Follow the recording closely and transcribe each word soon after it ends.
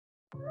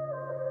Hey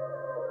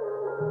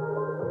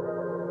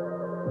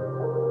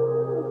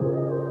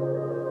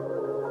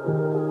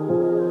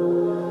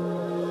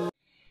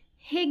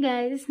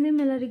guys,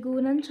 ನಿಮ್ಮೆಲ್ಲರಿಗೂ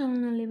ನನ್ನ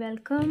ಚಾನಲ್ನಲ್ಲಿ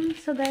ವೆಲ್ಕಮ್.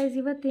 ಸೊ ಗೈಸ್,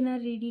 ಇವತ್ತಿನ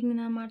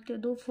ರೀಡಿಂಗ್ನ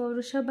ಮಾಡ್ತಿರೋದು ಫಾರ್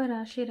ವೃಷಭ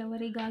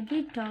ರಾಶಿರವರಿಗಾಗಿ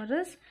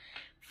taurus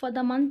for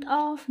the month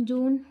of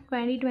June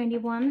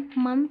 2021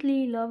 monthly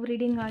love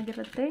reading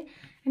ಆಗಿರುತ್ತೆ.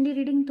 ಆ್ಯಂಡ್ ಈ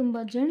ರೀಡಿಂಗ್ ತುಂಬ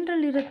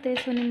ಜನರಲ್ ಇರುತ್ತೆ.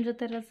 ಸೊ ನಿಮ್ಮ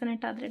ಜೊತೆ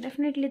ರೆಸನೇಟ್ ಆದರೆ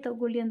ಡೆಫಿನೆಟ್ಲಿ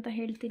ತಗೊಳ್ಳಿ ಅಂತ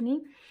ಹೇಳ್ತೀನಿ.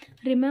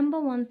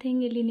 ರಿಮೆಂಬರ್ ಒನ್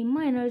ಥಿಂಗ್, ಇಲ್ಲಿ ನಿಮ್ಮ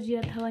ಎನರ್ಜಿ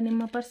ಅಥವಾ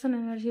ನಿಮ್ಮ ಪರ್ಸನ್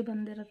ಎನರ್ಜಿ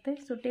ಬಂದಿರುತ್ತೆ.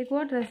 So take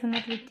what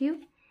resonate with you.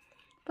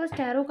 First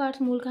taro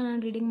cards ಮೂಲಕ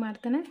ನಾನು ರೀಡಿಂಗ್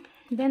ಮಾಡ್ತೇನೆ.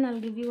 Then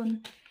I'll give you one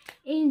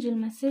angel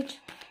message.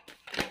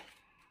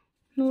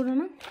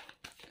 ನೋಡೋಣ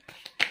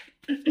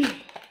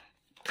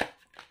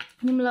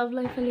ನಿಮ್ಮ ಲವ್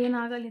ಲೈಫಲ್ಲಿ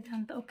ಏನಾಗಲಿದೆ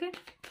ಅಂತ. Okay,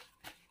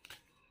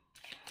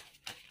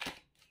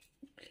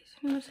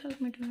 please help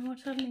me to know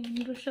what's happening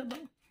in ವೃಷಭ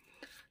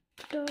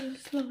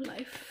Taurus love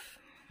life.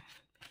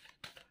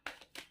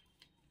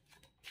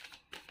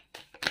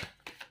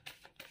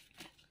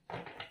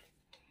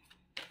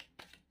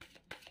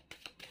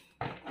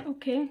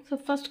 Okay, so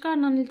first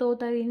card ನಾನು ಇಲ್ಲಿ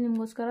ತೊಗೋತಾ ಇದ್ದೀನಿ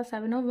ನಿಮಗೋಸ್ಕರ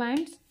 7 of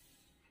Wands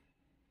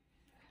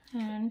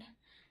and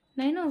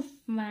 9 of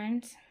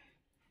Wands,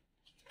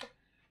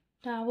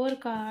 Tower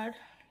card,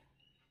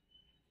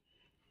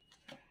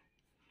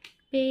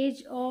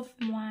 Page of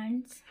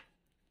Wands,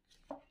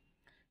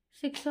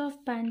 6 of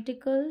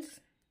Pentacles,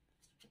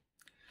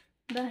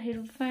 the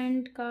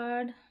Hierophant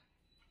card,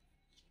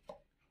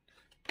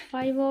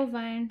 5 of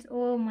Wands,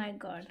 oh my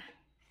god,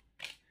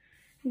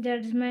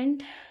 Judgment,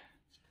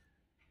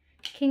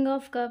 King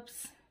of Cups,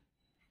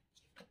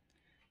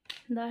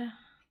 the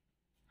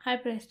High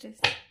Priestess.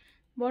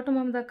 Bottom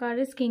of the card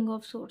is King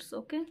of Swords.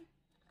 Okay.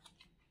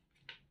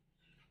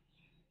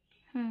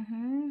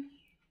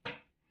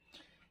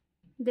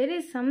 There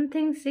is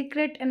something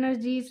secret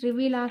energies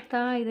reveal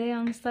ಆಗ್ತಾ ಇದೆ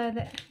ಅನಿಸ್ತಾ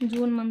ಇದೆ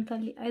June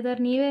ಮಂತಲ್ಲಿ.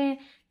 ಐದರ್ ನೀವೇ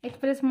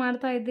express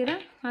ಮಾಡ್ತಾ ಇದ್ದೀರಾ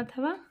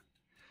ಅಥವಾ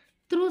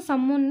through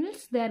summon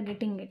else they are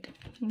getting it.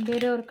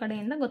 ಬೇರೆಯವ್ರ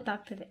ಕಡೆಯಿಂದ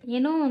ಗೊತ್ತಾಗ್ತಿದೆ,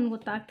 ಏನೋ ಒಂದು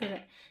ಗೊತ್ತಾಗ್ತಿದೆ,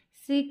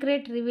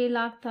 ಸೀಕ್ರೆಟ್ ರಿವೀಲ್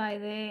ಆಗ್ತಾ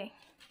ಇದೆ.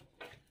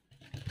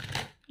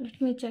 Let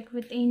me check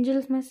with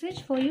angels message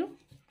for you.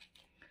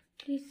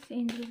 Please,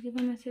 angels, give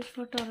a message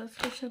for Taurus,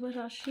 Vrushabha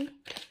Rashi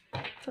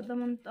for the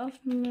month of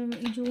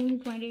June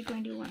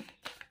 2021.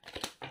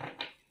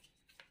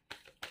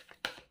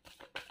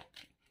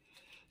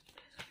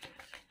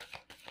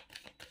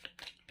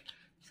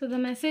 So the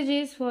message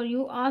is for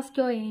you, ask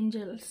your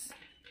angels.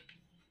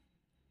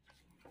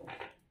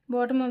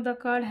 Bottom of the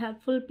card,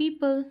 helpful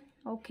people.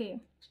 Okay.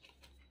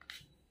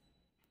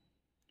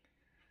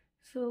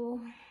 So,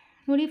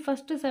 ನೋಡಿ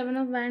first 7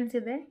 of Wands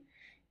ಇದೆ.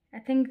 I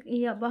think ಈ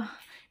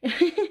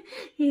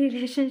ಈ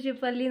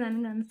ರಿಲೇಷನ್ಶಿಪ್ಪಲ್ಲಿ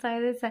ನನಗೆ ಅನಿಸ್ತಾ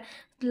ಇದೆ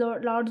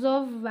Lord's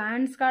of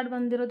wands card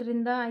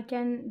ಬಂದಿರೋದ್ರಿಂದ I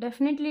can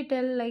definitely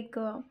tell like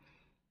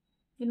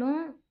you know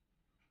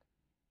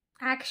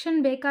action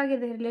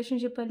ಬೇಕಾಗಿದೆ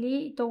ರಿಲೇಷನ್ಶಿಪ್ಪಲ್ಲಿ.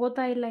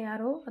 ತೊಗೋತಾ ಇಲ್ಲ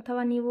ಯಾರೋ,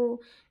 ಅಥವಾ ನೀವು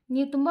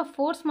ತುಂಬ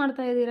ಫೋರ್ಸ್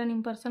ಮಾಡ್ತಾ ಇದ್ದೀರಾ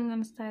ನಿಮ್ಮ ಪರ್ಸನ್ಗೆ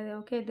ಅನಿಸ್ತಾ ಇದೆ.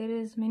 Okay, there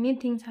is many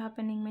things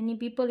happening, many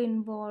people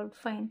involve.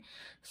 Fine.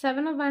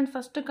 7 of Wands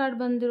first card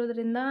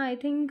ಬಂದಿರೋದ್ರಿಂದ ಐ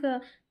ಥಿಂಕ್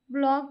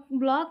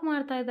ಬ್ಲಾಕ್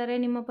ಮಾಡ್ತಾ ಇದ್ದಾರೆ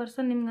ನಿಮ್ಮ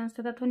ಪರ್ಸನ್ ನಿಮ್ಗೆ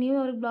ಅನಿಸ್ತದೆ, ಅಥವಾ ನೀವು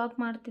ಅವ್ರಿಗೆ ಬ್ಲಾಕ್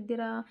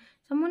ಮಾಡ್ತಿದ್ದೀರಾ.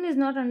 Summon is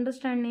not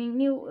understanding.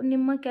 ನೀವು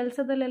ನಿಮ್ಮ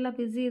ಕೆಲಸದಲ್ಲೆಲ್ಲ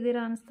ಬ್ಯುಸಿ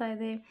ಇದ್ದೀರಾ ಅನಿಸ್ತಾ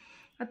ಇದೆ,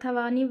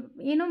 ಅಥವಾ ನೀವು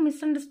ಏನೋ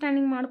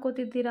ಮಿಸ್ಅಂಡರ್ಸ್ಟ್ಯಾಂಡಿಂಗ್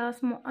ಮಾಡ್ಕೋತಿದ್ದೀರಾ.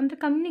 ಅಂದರೆ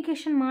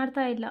ಕಮ್ಯುನಿಕೇಷನ್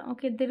ಮಾಡ್ತಾ ಇಲ್ಲ.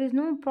 Okay, there is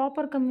no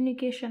proper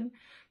communication.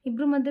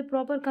 ಇಬ್ಬರ ಮಧ್ಯೆ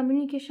ಪ್ರಾಪರ್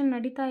ಕಮ್ಯುನಿಕೇಷನ್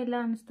ನಡೀತಾ ಇಲ್ಲ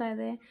ಅನಿಸ್ತಾ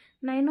ಇದೆ.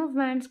 9 of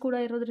Wands ಕೂಡ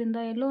ಇರೋದ್ರಿಂದ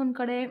ಎಲ್ಲೋ ಒಂದು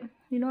ಕಡೆ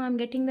I am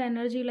getting the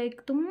energy like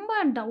ತುಂಬ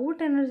ಡೌಟ್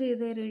ಎನರ್ಜಿ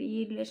ಇದೆ ಈ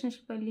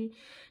ರಿಲೇಷನ್ಶಿಪ್ಪಲ್ಲಿ.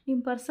 ನಿಮ್ಮ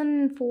ಪರ್ಸನ್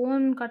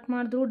ಫೋನ್ ಕಟ್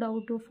ಮಾಡಿದ್ರೂ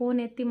ಡೌಟು, ಫೋನ್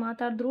ಎತ್ತಿ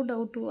ಮಾತಾಡಿದ್ರೂ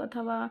ಡೌಟು,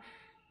 ಅಥವಾ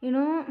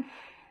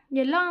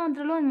ಎಲ್ಲ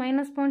ಅದರಲ್ಲೂ ಒಂದು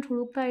ಮೈನಸ್ ಪಾಯಿಂಟ್ಸ್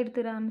ಹುಡುಕ್ತಾ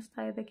ಇರ್ತೀರಾ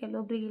ಅನಿಸ್ತಾ ಇದೆ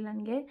ಕೆಲವೊಬ್ರಿಗೆ.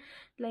 ನನಗೆ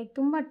ಲೈಕ್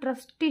ತುಂಬ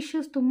ಟ್ರಸ್ಟ್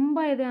ಇಶ್ಯೂಸ್ ತುಂಬ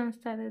ಇದೆ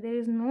ಅನಿಸ್ತಾ ಇದೆ. There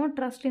is no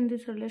trust in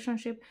this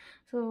relationship.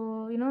 So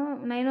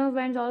 9 of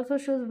Wands also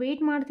shows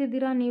weight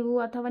ಮಾಡ್ತಿದ್ದೀರಾ ನೀವು,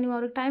 ಅಥವಾ ನೀವು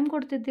ಅವ್ರಿಗೆ time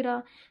ಕೊಡ್ತಿದ್ದೀರಾ,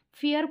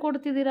 fear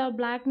ಕೊಡ್ತಿದ್ದೀರಾ,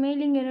 black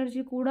mailing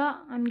energy ಕೂಡ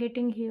I am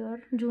getting here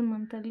June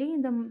ಮಂತಲ್ಲಿ.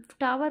 The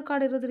tower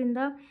card ಇರೋದ್ರಿಂದ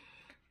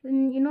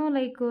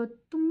ಲೈಕ್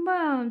ತುಂಬ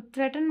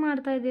ಥ್ರೆಟನ್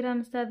ಮಾಡ್ತಾ ಇದ್ದೀರಾ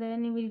ಅನಿಸ್ತಾ ಇದೆ.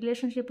 ನೀವು ಈ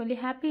ರಿಲೇಷನ್ಶಿಪ್ಪಲ್ಲಿ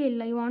ಹ್ಯಾಪಿ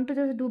ಇಲ್ಲ. You want to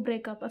just do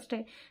breakup ಅಷ್ಟೇ.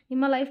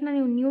 ನಿಮ್ಮ ಲೈಫ್ನ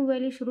ನೀವು ನ್ಯೂ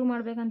ವೇಲಿ ಶುರು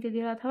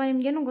ಮಾಡಬೇಕಂತಿದ್ದೀರಾ, ಅಥವಾ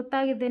ನಿಮಗೇನೋ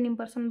ಗೊತ್ತಾಗಿದೆ ನಿಮ್ಮ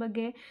ಪರ್ಸನ್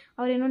ಬಗ್ಗೆ.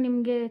 ಅವರೇನೋ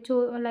ನಿಮಗೆ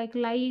ಲೈಕ್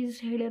ಲೈಸ್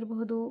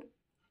ಹೇಳಿರಬಹುದು,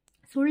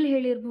 ಸುಳ್ಳು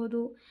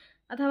ಹೇಳಿರ್ಬೋದು,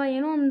 ಅಥವಾ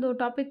ಏನೋ ಒಂದು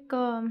ಟಾಪಿಕ್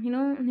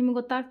ನಿಮಗೆ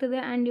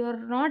ಗೊತ್ತಾಗ್ತಿದೆ and you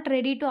are not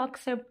ready to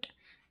accept.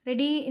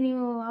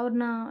 ನೀವು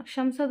ಅವ್ರನ್ನ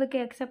ಕ್ಷಮಿಸೋದಕ್ಕೆ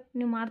ಅಕ್ಸೆಪ್ಟ್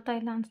ನೀವು ಮಾಡ್ತಾ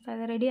ಇಲ್ಲ ಅನಿಸ್ತಾ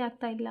ಇದೆ, ರೆಡಿ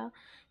ಆಗ್ತಾ ಇಲ್ಲ.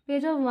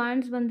 ಪೇಜ್ ಆಫ್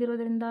ವಾಂಡ್ಸ್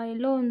ಬಂದಿರೋದ್ರಿಂದ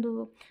ಎಲ್ಲೋ ಒಂದು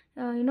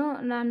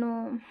ನಾನು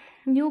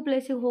ನ್ಯೂ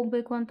ಪ್ಲೇಸಿಗೆ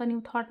ಹೋಗಬೇಕು ಅಂತ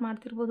ನೀವು ಥಾಟ್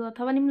ಮಾಡ್ತಿರ್ಬೋದು,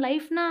 ಅಥವಾ ನಿಮ್ಮ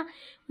ಲೈಫ್ನ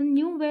ಒಂದು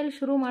ನ್ಯೂ ವೇಲ್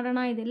ಶುರು ಮಾಡೋಣ,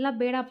 ಇದೆಲ್ಲ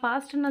ಬೇಡ,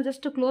 ಪಾಸ್ಟನ್ನ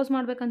ಜಸ್ಟ್ ಕ್ಲೋಸ್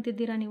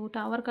ಮಾಡ್ಬೇಕಂತಿದ್ದೀರಾ ನೀವು.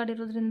 ಟವರ್ ಕಾರ್ಡ್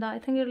ಇರೋದ್ರಿಂದ I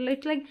think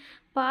it's like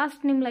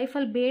past ನಿಮ್ಮ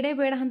ಲೈಫಲ್ಲಿ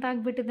ಬೇಡ ಅಂತ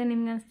ಆಗಿಬಿಟ್ಟಿದೆ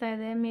ನಿಮ್ಗೆ ಅನಿಸ್ತಾ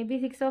ಇದೆ. ಮೇ ಬಿ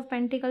 6 of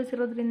Pentacles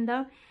ಇರೋದ್ರಿಂದ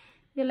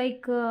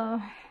ಲೈಕ್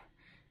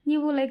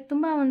ನೀವು ಲೈಕ್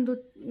ತುಂಬ ಒಂದು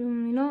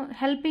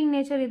ಹೆಲ್ಪಿಂಗ್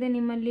ನೇಚರ್ ಇದೆ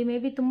ನಿಮ್ಮಲ್ಲಿ. ಮೇ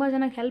ಬಿ ತುಂಬ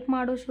ಜನಕ್ಕೆ ಹೆಲ್ಪ್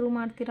ಮಾಡೋ ಶುರು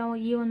ಮಾಡ್ತೀರಾ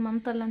ಈ ಒಂದು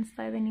ಮಂತಲ್ಲಿ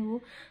ಅನಿಸ್ತಾ ಇದೆ ನೀವು.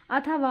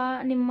 ಅಥವಾ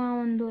ನಿಮ್ಮ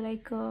ಒಂದು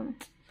like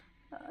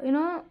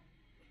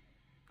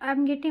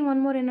I'm getting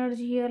one more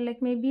energy here,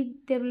 like maybe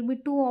there will be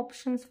two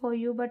options for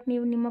you, but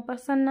ನೀವು ನಿಮ್ಮ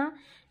ಪರ್ಸನ್ನ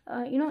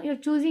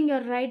you're choosing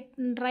your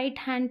right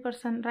hand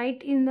person,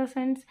 right in the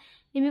sense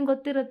ನಿಮಗೆ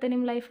ಗೊತ್ತಿರುತ್ತೆ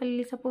ನಿಮ್ಮ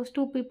ಲೈಫಲ್ಲಿ ಸಪೋಸ್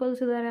ಟೂ ಪೀಪಲ್ಸ್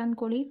ಇದ್ದಾರೆ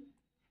ಅಂದ್ಕೊಳ್ಳಿ.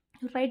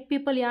 ರೈಟ್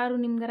ಪೀಪಲ್ ಯಾರು,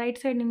 ನಿಮ್ಗೆ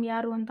ರೈಟ್ ಸೈಡ್ ನಿಮ್ಗೆ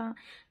ಯಾರು ಅಂತ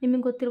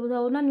ನಿಮಗೆ ಗೊತ್ತಿರ್ಬೋದು,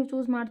 ಅವ್ರನ್ನ ನೀವು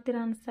ಚೂಸ್ ಮಾಡ್ತೀರಾ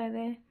ಅನಿಸ್ತಾ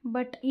ಇದೆ.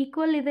 ಬಟ್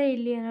ಈಕ್ವಲ್ ಇದೆ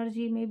ಇಲ್ಲಿ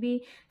energy. May be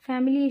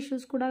family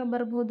issues ಕೂಡ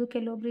ಬರ್ಬೋದು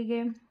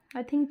ಕೆಲವೊಬ್ಬರಿಗೆ.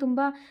 ಐ ಥಿಂಕ್ ತುಂಬ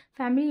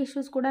ಫ್ಯಾಮಿಲಿ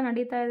ಇಶ್ಯೂಸ್ ಕೂಡ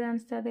ನಡೀತಾ ಇದೆ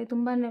ಅನಿಸ್ತಾ ಇದೆ.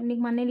 ತುಂಬ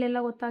ನಿಮಗೆ ಮನೇಲೆಲ್ಲ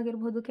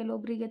ಗೊತ್ತಾಗಿರ್ಬೋದು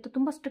ಕೆಲವೊಬ್ಬರಿಗೆ.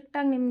 ತುಂಬ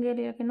ಸ್ಟ್ರಿಕ್ಟಾಗಿ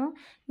ನಿಮಗೆ ಏನೋ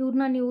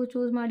ಇವ್ರನ್ನ ನೀವು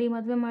ಚೂಸ್ ಮಾಡಿ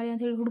ಮದುವೆ ಮಾಡಿ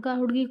ಅಂತೇಳಿ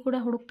ಹುಡುಗಿ ಕೂಡ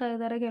ಹುಡುಕ್ತಾ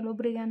ಇದ್ದಾರೆ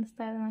ಕೆಲವೊಬ್ಬರಿಗೆ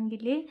ಅನಿಸ್ತಾ ಇದೆ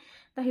ನನಗಿಲ್ಲಿ.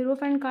 ದ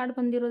ಹೀರೋಫೈನ್ ಕಾರ್ಡ್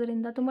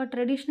ಬಂದಿರೋದ್ರಿಂದ ತುಂಬ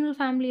ಟ್ರೆಡಿಷ್ನಲ್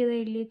ಫ್ಯಾಮಿಲಿ ಇದೆ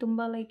ಇಲ್ಲಿ,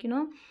 ತುಂಬ ಲೈಕ್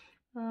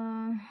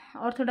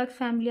ಆರ್ಥೋಡಾಕ್ಸ್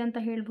ಫ್ಯಾಮಿಲಿ ಅಂತ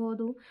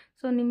ಹೇಳ್ಬೋದು.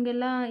 ಸೊ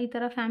ನಿಮಗೆಲ್ಲ ಈ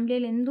ಥರ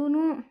ಫ್ಯಾಮ್ಲಿಯಲ್ಲಿ ಎಂದೂ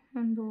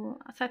ಒಂದು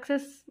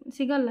ಸಕ್ಸಸ್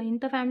ಸಿಗಲ್ಲ.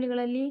 ಇಂಥ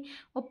ಫ್ಯಾಮ್ಲಿಗಳಲ್ಲಿ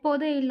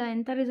ಒಪ್ಪೋದೇ ಇಲ್ಲ,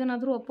 ಎಂಥ ರೀಸನ್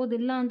ಆದರೂ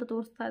ಒಪ್ಪೋದಿಲ್ಲ ಅಂತ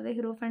ತೋರಿಸ್ತಾ ಇದೆ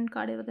ಹೀರೋಫೈನ್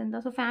ಕಾರ್ಡ್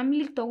ಇರೋದ್ರಿಂದ. ಸೊ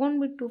ಫ್ಯಾಮಿಲಿಗೆ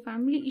ತೊಗೊಂಡ್ಬಿಟ್ಟು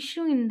ಫ್ಯಾಮಿಲಿ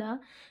ಇಶ್ಯೂಯಿಂದ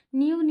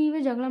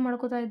ನೀವೇ ಜಗಳ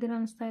ಮಾಡ್ಕೋತಾ ಇದ್ದೀರಾ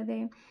ಅನಿಸ್ತಾ ಇದೆ.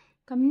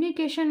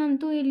 ಕಮ್ಯುನಿಕೇಷನ್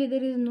ಅಂತೂ ಇಲ್ಲಿ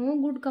there is no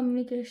good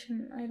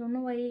communication. I don't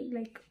know why,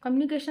 like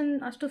communication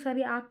ಅಷ್ಟು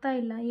ಸರಿ ಆಗ್ತಾ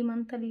ಇಲ್ಲ ಈ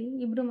ಮಂತಲ್ಲಿ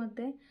ಇಬ್ಬರು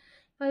ಮಧ್ಯೆ.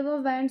 5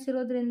 ಆಫ್ ವ್ಯಾಂಡ್ಸ್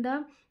ಇರೋದ್ರಿಂದ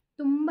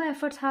ತುಂಬ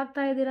ಎಫರ್ಟ್ಸ್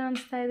ಹಾಕ್ತಾ ಇದ್ದೀರಾ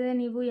ಅನಿಸ್ತಾ ಇದೆ.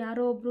 ನೀವು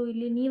ಯಾರೋ ಒಬ್ಬರು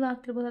ಇಲ್ಲಿ ನೀವು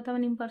ಆಗ್ತಿರ್ಬೋದು ಅಥವಾ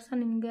ನಿಮ್ಮ ಪರ್ಸನ್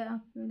ನಿಮಗೆ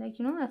ಲೈಕ್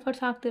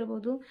ಎಫರ್ಟ್ಸ್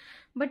ಹಾಕ್ತಿರ್ಬೋದು.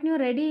 ಬಟ್ ನೀವು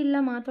ರೆಡಿ ಇಲ್ಲ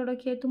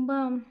ಮಾತಾಡೋಕ್ಕೆ. ತುಂಬ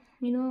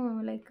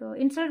ಲೈಕ್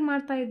ಇನ್ಸಲ್ಟ್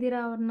ಮಾಡ್ತಾ ಇದ್ದೀರಾ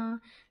ಅವ್ರನ್ನ,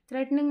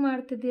 ಥ್ರೆಟ್ನಿಂಗ್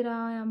ಮಾಡ್ತಿದ್ದೀರಾ,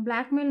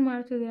 ಬ್ಲ್ಯಾಕ್ ಮೇಲ್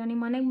ಮಾಡ್ತಿದ್ದೀರಾ,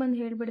 ನಿಮ್ಮ ಮನೆಗೆ ಬಂದು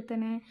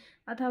ಹೇಳಿಬಿಡ್ತೇನೆ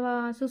ಅಥವಾ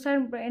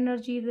ಸುಸೈಡ್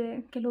ಎನರ್ಜಿ ಇದೆ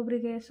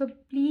ಕೆಲವೊಬ್ಬರಿಗೆ. So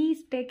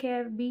please take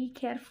care, be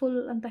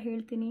careful ಅಂತ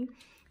ಹೇಳ್ತೀನಿ.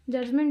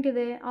 ಜಡ್ಜ್ಮೆಂಟ್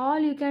ಇದೆ.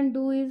 All you can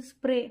do is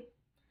pray.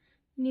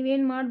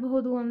 ನೀವೇನು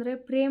ಮಾಡಬಹುದು ಅಂದರೆ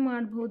ಪ್ರೇ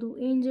ಮಾಡ್ಬೋದು,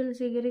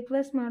 ಏಂಜಲ್ಸಿಗೆ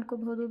ರಿಕ್ವೆಸ್ಟ್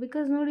ಮಾಡ್ಕೋಬಹುದು.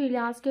 ಬಿಕಾಸ್ ನೋಡಿ ಇಲ್ಲಿ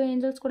ಆಸ್ಕ್ ಯು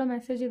ಏಂಜಲ್ಸ್ ಕೂಡ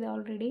ಮೆಸೇಜ್ ಇದೆ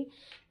ಆಲ್ರೆಡಿ.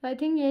 ಐ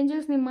ಥಿಂಕ್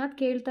ಏಂಜಲ್ಸ್ ನಿಮ್ಮ ಮಾತು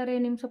ಕೇಳ್ತಾರೆ,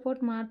 ನಿಮ್ಮ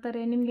ಸಪೋರ್ಟ್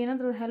ಮಾಡ್ತಾರೆ. ನಿಮ್ಗೆ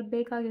ಏನಾದರೂ ಹೆಲ್ಪ್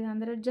ಬೇಕಾಗಿದೆ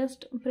ಅಂದರೆ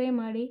ಜಸ್ಟ್ ಪ್ರೇ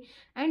ಮಾಡಿ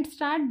ಆ್ಯಂಡ್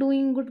ಸ್ಟಾರ್ಟ್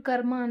ಡೂಯಿಂಗ್ ಗುಡ್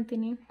ಕರ್ಮ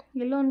ಅಂತೀನಿ.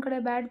 ಎಲ್ಲೋ ಒಂದು ಕಡೆ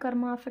ಬ್ಯಾಡ್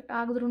ಕರ್ಮ ಅಫೆಕ್ಟ್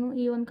ಆಗಿದ್ರೂ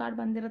ಈ ಒಂದು ಕಾರ್ಡ್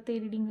ಬಂದಿರುತ್ತೆ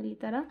ಈ ರೀಡಿಂಗಲ್ಲಿ.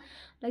 ಈ ಥರ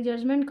ಲೈಕ್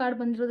ಜಡ್ಜ್ಮೆಂಟ್ ಕಾರ್ಡ್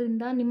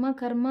ಬಂದಿರೋದ್ರಿಂದ ನಿಮ್ಮ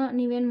ಕರ್ಮ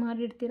ನೀವೇನು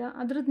ಮಾಡಿರ್ತೀರ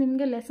ಅದ್ರದ್ದು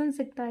ನಿಮಗೆ ಲೆಸನ್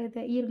ಸಿಗ್ತಾ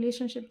ಇದೆ ಈ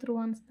ರಿಲೇಷನ್ಶಿಪ್ ಥ್ರೂ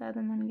ಅನಿಸ್ತಾ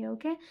ಇದೆ ನನಗೆ.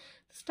 Okay,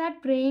 start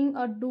praying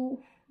R do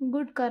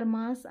good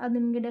karmas. ಅದು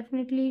ನಿಮಗೆ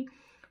ಡೆಫಿನೆಟ್ಲಿ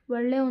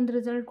ಒಳ್ಳೆಯ ಒಂದು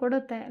ರಿಸಲ್ಟ್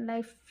ಕೊಡುತ್ತೆ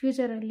ಲೈಫ್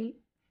ಫ್ಯೂಚರಲ್ಲಿ.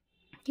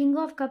 ಕಿಂಗ್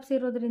ಆಫ್ ಕಪ್ಸ್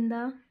ಇರೋದ್ರಿಂದ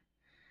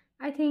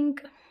ಐ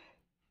ಥಿಂಕ್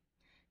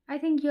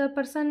ಯುವರ್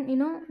ಪರ್ಸನ್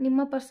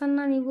ನಿಮ್ಮ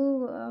ಪರ್ಸನ್ನ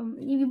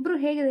ನೀವಿಬ್ಬರು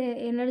ಹೇಗಿದೆ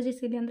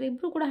ಎನರ್ಜೀಸ್ ಇಲ್ಲಿ ಅಂದರೆ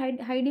ಇಬ್ಬರು ಕೂಡ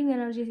ಹೈಡಿಂಗ್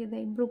ಎನರ್ಜೀಸ್ ಇದೆ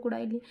ಇಬ್ಬರು ಕೂಡ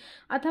ಇಲ್ಲಿ.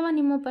 ಅಥವಾ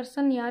ನಿಮ್ಮ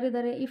ಪರ್ಸನ್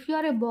ಯಾರಿದ್ದಾರೆ, if you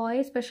are a boy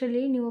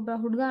specially, ನೀವೊಬ್ಬ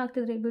ಹುಡುಗ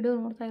ಆಗ್ತಿದ್ರೆ ವಿಡಿಯೋ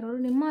ನೋಡ್ತಾ ಇರೋರು,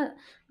 ನಿಮ್ಮ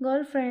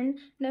girl friend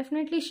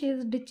definitely she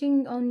is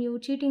ಡಿಚಿಂಗ್ on you,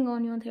 cheating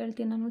on you ಅಂತ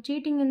ಹೇಳ್ತೀನಿ ನಾನು.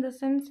 ಚೀಟಿಂಗ್ ಇನ್ ದ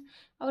ಸೆನ್ಸ್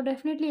ಅವ್ರು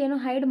ಡೆಫಿನೆಟ್ಲಿ ಏನೋ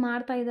ಹೈಡ್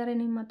ಮಾಡ್ತಾ ಇದ್ದಾರೆ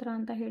ನಿಮ್ಮ ಹತ್ರ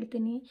ಅಂತ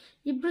ಹೇಳ್ತೀನಿ.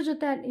 ಇಬ್ಬರ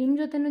ಜೊತೆ ನಿಮ್ಮ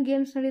ಜೊತೆನೂ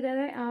ಗೇಮ್ಸ್ ನಡೀತಾ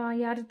ಇದೆ,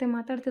 ಯಾರ ಜೊತೆ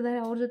ಮಾತಾಡ್ತಿದ್ದಾರೆ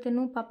ಅವ್ರ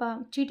ಜೊತೆನೂ ಪಾಪ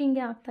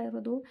ಚೀಟಿಂಗೇ ಆಗ್ತಾ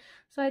ಇರೋದು.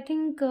 So I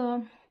think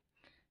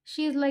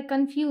she is like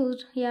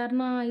confused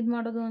ಯಾರನ್ನ ಇದು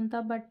ಮಾಡೋದು ಅಂತ.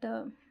 But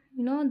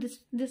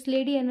this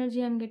lady energy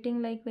I am getting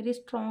like very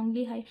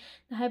strongly.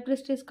 High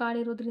Prestige card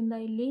ಇರೋದ್ರಿಂದ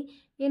ಇಲ್ಲಿ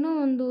ಏನೋ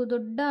ಒಂದು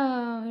ದೊಡ್ಡ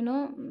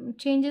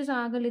ಚೇಂಜಸ್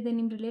ಆಗಲಿದೆ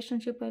ನಿಮ್ಮ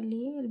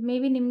ರಿಲೇಷನ್ಶಿಪ್ಪಲ್ಲಿ. ಮೇ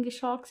ಬಿ ನಿಮಗೆ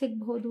ಶಾಕ್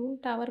ಸಿಗ್ಬೋದು.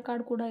 ಟವರ್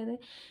ಕಾರ್ಡ್ ಕೂಡ ಇದೆ.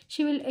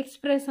 ಶಿ ವಿಲ್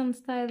ಎಕ್ಸ್ಪ್ರೆಸ್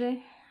ಅನಿಸ್ತಾ ಇದೆ,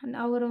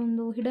 ಅವರ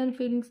ಒಂದು ಹಿಡನ್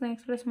ಫೀಲಿಂಗ್ಸ್ನ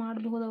ಎಕ್ಸ್ಪ್ರೆಸ್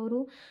ಮಾಡಬಹುದು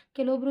ಅವರು.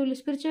 ಕೆಲವೊಬ್ಬರು ಇಲ್ಲಿ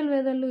ಸ್ಪಿರಿಚುವಲ್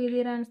ವೇದಲ್ಲೂ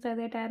ಇದ್ದೀರಾ ಅನಿಸ್ತಾ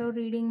ಇದೆ, ಟ್ಯಾರೋ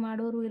ರೀಡಿಂಗ್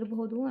ಮಾಡೋರು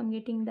ಇರಬಹುದು. I am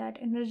getting that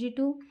energy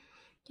to.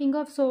 King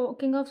of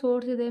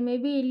ಸೋರ್ಡ್ಸ್ ಇದೆ. ಮೇ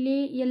ಬಿ ಇಲ್ಲಿ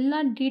ಎಲ್ಲ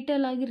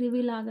ಡೀಟೇಲ್ ಆಗಿ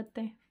ರಿವೀಲ್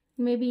ಆಗುತ್ತೆ.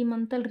 ಮೇ ಬಿ ಈ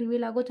ಮಂತಲ್ಲಿ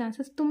ರಿವೀಲ್ ಆಗೋ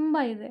ಚಾನ್ಸಸ್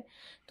ತುಂಬಾ ಇದೆ.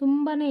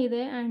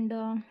 And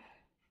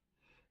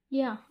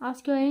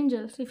ask your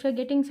angels if you are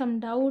getting some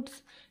doubts.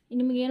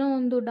 ನಿಮಗೇನೋ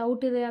ಒಂದು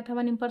ಡೌಟ್ ಇದೆ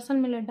ಅಥವಾ ನಿಮ್ಮ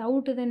ಪರ್ಸನ್ ಮೇಲೆ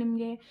ಡೌಟ್ ಇದೆ,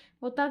 ನಿಮಗೆ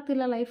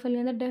ಗೊತ್ತಾಗ್ತಿಲ್ಲ ಲೈಫಲ್ಲಿ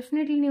ಅಂದರೆ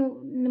ಡೆಫಿನೆಟ್ಲಿ ನೀವು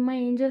ನಿಮ್ಮ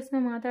ಏಂಜಲ್ಸ್ನ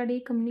ಮಾತಾಡಿ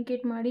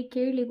ಕಮ್ಯುನಿಕೇಟ್ ಮಾಡಿ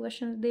ಕೇಳಿ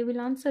questions. They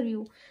will answer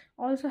you.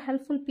 Also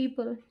helpful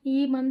people ಈ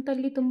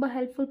ಮಂತಲ್ಲಿ ತುಂಬ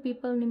ಹೆಲ್ಪ್ಫುಲ್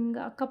ಪೀಪಲ್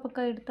ನಿಮ್ಗೆ ಅಕ್ಕಪಕ್ಕ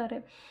ಇರ್ತಾರೆ.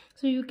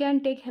 So you can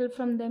take help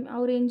from them.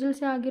 ಅವ್ರ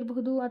ಏಂಜಲ್ಸೇ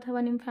ಆಗಿರ್ಬೋದು ಅಥವಾ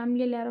ನಿಮ್ಮ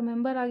ಫ್ಯಾಮಿಲಿಯಲ್ಲಿ ಯಾರೋ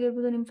ಮೆಂಬರ್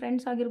ಆಗಿರ್ಬೋದು, ನಿಮ್ಮ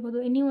ಫ್ರೆಂಡ್ಸ್ ಆಗಿರ್ಬೋದು,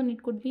 any one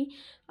it could be.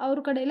 ಅವ್ರ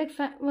ಕಡೆ ಲೈಕ್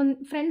ಒಂದು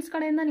ಫ್ರೆಂಡ್ಸ್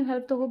ಕಡೆಯಿಂದ ನೀವು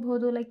ಹೆಲ್ಪ್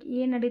ತೊಗೋಬಹುದು. ಲೈಕ್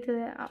ಏನು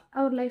ನಡೀತಿದೆ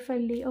ಅವ್ರ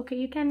ಲೈಫಲ್ಲಿ, okay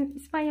you can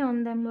spy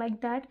on them like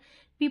that.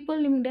 People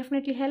ನಿಮ್ಗೆ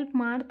ಡೆಫಿನೆಟ್ಲಿ ಹೆಲ್ಪ್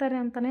ಮಾಡ್ತಾರೆ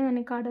ಅಂತಲೇ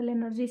ನನಗೆ ಕಾರ್ಡಲ್ಲಿ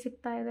ಎನರ್ಜಿ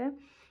ಸಿಗ್ತಾ ಇದೆ.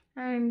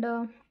 ಆ್ಯಂಡ್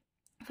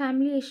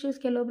ಫ್ಯಾಮಿಲಿ ಇಶ್ಯೂಸ್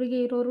ಕೆಲವೊಬ್ಬರಿಗೆ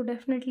ಇರೋರು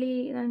ಡೆಫಿನೆಟ್ಲಿ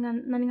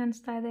ನನಗೆ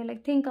ಅನಿಸ್ತಾ ಇದೆ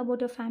like think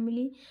about your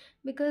family.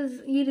 Because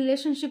ಈ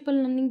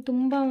ರಿಲೇಷನ್ಶಿಪ್ಪಲ್ಲಿ ನನಗೆ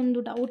ತುಂಬ ಒಂದು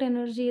ಡೌಟ್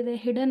ಎನರ್ಜಿ ಇದೆ,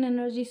 ಹಿಡನ್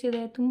ಎನರ್ಜೀಸ್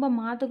ಇದೆ. ತುಂಬ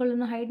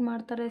ಮಾತುಗಳನ್ನು ಹೈಡ್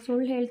ಮಾಡ್ತಾರೆ,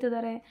 ಸುಳ್ಳು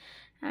ಹೇಳ್ತಿದ್ದಾರೆ.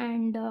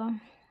 ಆ್ಯಂಡ್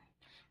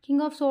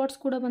ಕಿಂಗ್ ಆಫ್ ಸೋರ್ಡ್ಸ್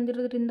ಕೂಡ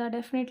ಬಂದಿರೋದ್ರಿಂದ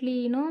ಡೆಫಿನೆಟ್ಲಿ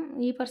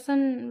ಈ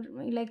ಪರ್ಸನ್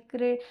ಲೈಕ್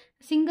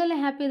ಸಿಂಗಲ್ಲೇ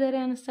ಹ್ಯಾಪಿ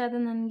ಇದ್ದಾರೆ ಅನ್ನಿಸ್ತಾ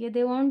ಇದೆ ನನಗೆ.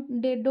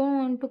 They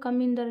don't want to come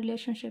in the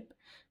relationship.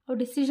 ಅವ್ರು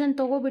ಡಿಸಿಷನ್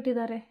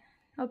ತೊಗೋಬಿಟ್ಟಿದ್ದಾರೆ.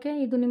 ಓಕೆ,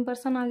 ಇದು ನಿಮ್ಮ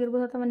ಪರ್ಸನ್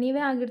ಆಗಿರ್ಬೋದು ಅಥವಾ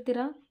ನೀವೇ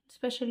ಆಗಿರ್ತೀರಾ.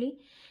 Specially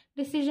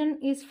decision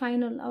is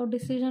final. ಅವ್ರು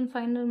ಡಿಸಿಷನ್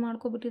ಫೈನಲ್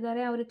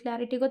ಮಾಡ್ಕೊಬಿಟ್ಟಿದ್ದಾರೆ. ಅವ್ರಿಗೆ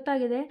ಕ್ಲಾರಿಟಿ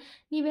ಗೊತ್ತಾಗಿದೆ.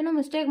 ನೀವೇನೋ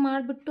ಮಿಸ್ಟೇಕ್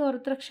ಮಾಡಿಬಿಟ್ಟು ಅವ್ರ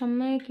ಹತ್ರ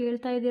ಕ್ಷಮೆ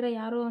ಕೇಳ್ತಾ ಇದ್ದೀರಾ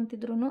ಯಾರೋ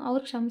ಅಂತಿದ್ರು,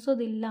 ಅವ್ರು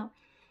ಕ್ಷಮಿಸೋದಿಲ್ಲ.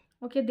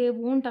 Okay, they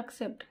won't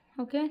accept.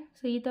 Okay,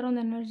 so ಈ ಥರ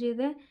ಒಂದು ಎನರ್ಜಿ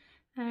ಇದೆ.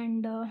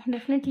 ಆ್ಯಂಡ್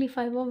ಡೆಫಿನೆಟ್ಲಿ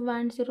 5 ಆಫ್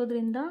ವ್ಯಾಂಡ್ಸ್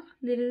ಇರೋದ್ರಿಂದ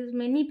there is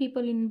many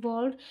people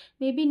involved.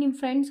 May be ನಿಮ್ಮ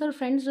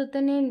ಫ್ರೆಂಡ್ಸ್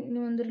ಜೊತೆನೇ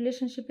ಒಂದು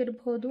ರಿಲೇಷನ್ಶಿಪ್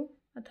ಇರ್ಬೋದು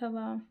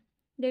ಅಥವಾ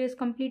there is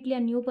completely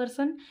a new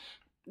person.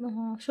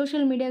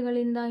 Social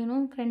ಮೀಡಿಯಾಗಳಿಂದ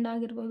friend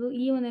ಆಗಿರ್ಬೋದು.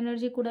 ಈ ಒಂದು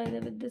ಎನರ್ಜಿ ಕೂಡ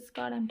ಇದೆ with this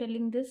card. I am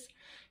telling this.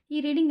 ಈ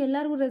ರೀಡಿಂಗ್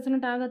ಎಲ್ಲರಿಗೂ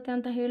ರೆಸೊನೇಟ್ ಆಗುತ್ತೆ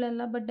ಅಂತ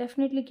ಹೇಳಲ್ಲ, ಬಟ್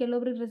ಡೆಫಿನೆಟ್ಲಿ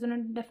ಕೆಲವೊಬ್ರಿಗೆ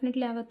ರೆಸೊನೇಟ್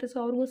ಡೆಫಿನೆಟ್ಲಿ ಆಗುತ್ತೆ. ಸೊ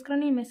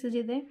ಅವ್ರಿಗೋಸ್ಕರನೇ ಈ ಮೆಸೇಜ್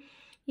ಇದೆ.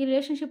 ಈ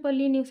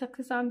ರಿಲೇಷನ್ಶಿಪ್ಪಲ್ಲಿ ನೀವು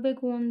ಸಕ್ಸಸ್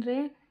ಆಗಬೇಕು ಅಂದರೆ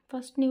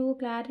ಫಸ್ಟ್ ನೀವು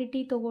ಕ್ಲಾರಿಟಿ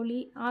ತೊಗೊಳ್ಳಿ,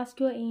 ಆಸ್ಕ್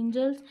ಯುವರ್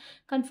ಏಂಜಲ್ಸ್,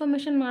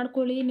 ಕನ್ಫರ್ಮೇಷನ್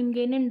ಮಾಡ್ಕೊಳ್ಳಿ ನಿಮ್ಗೆ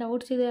ಏನೇನು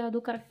ಡೌಟ್ಸ್ ಇದೆ ಅದು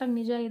ಕರೆಕ್ಟಾಗಿ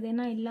ನಿಜ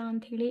ಇದೆನಾ ಇಲ್ಲ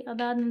ಅಂಥೇಳಿ.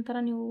 ಅದಾದ ನಂತರ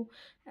ನೀವು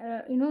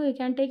you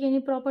can take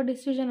any proper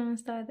decision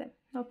ಅನ್ನಿಸ್ತಾ ಇದೆ.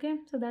 Okay,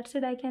 so that's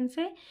it. I can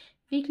say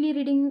weekly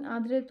reading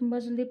ಆದರೆ ತುಂಬ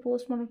ಜಲ್ದಿ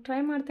ಪೋಸ್ಟ್ ಮಾಡೋಕ್ಕೆ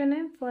ಟ್ರೈ ಮಾಡ್ತೇನೆ.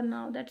 ಫಾರ್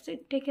ನಾವ್ that's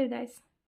it. Take care guys.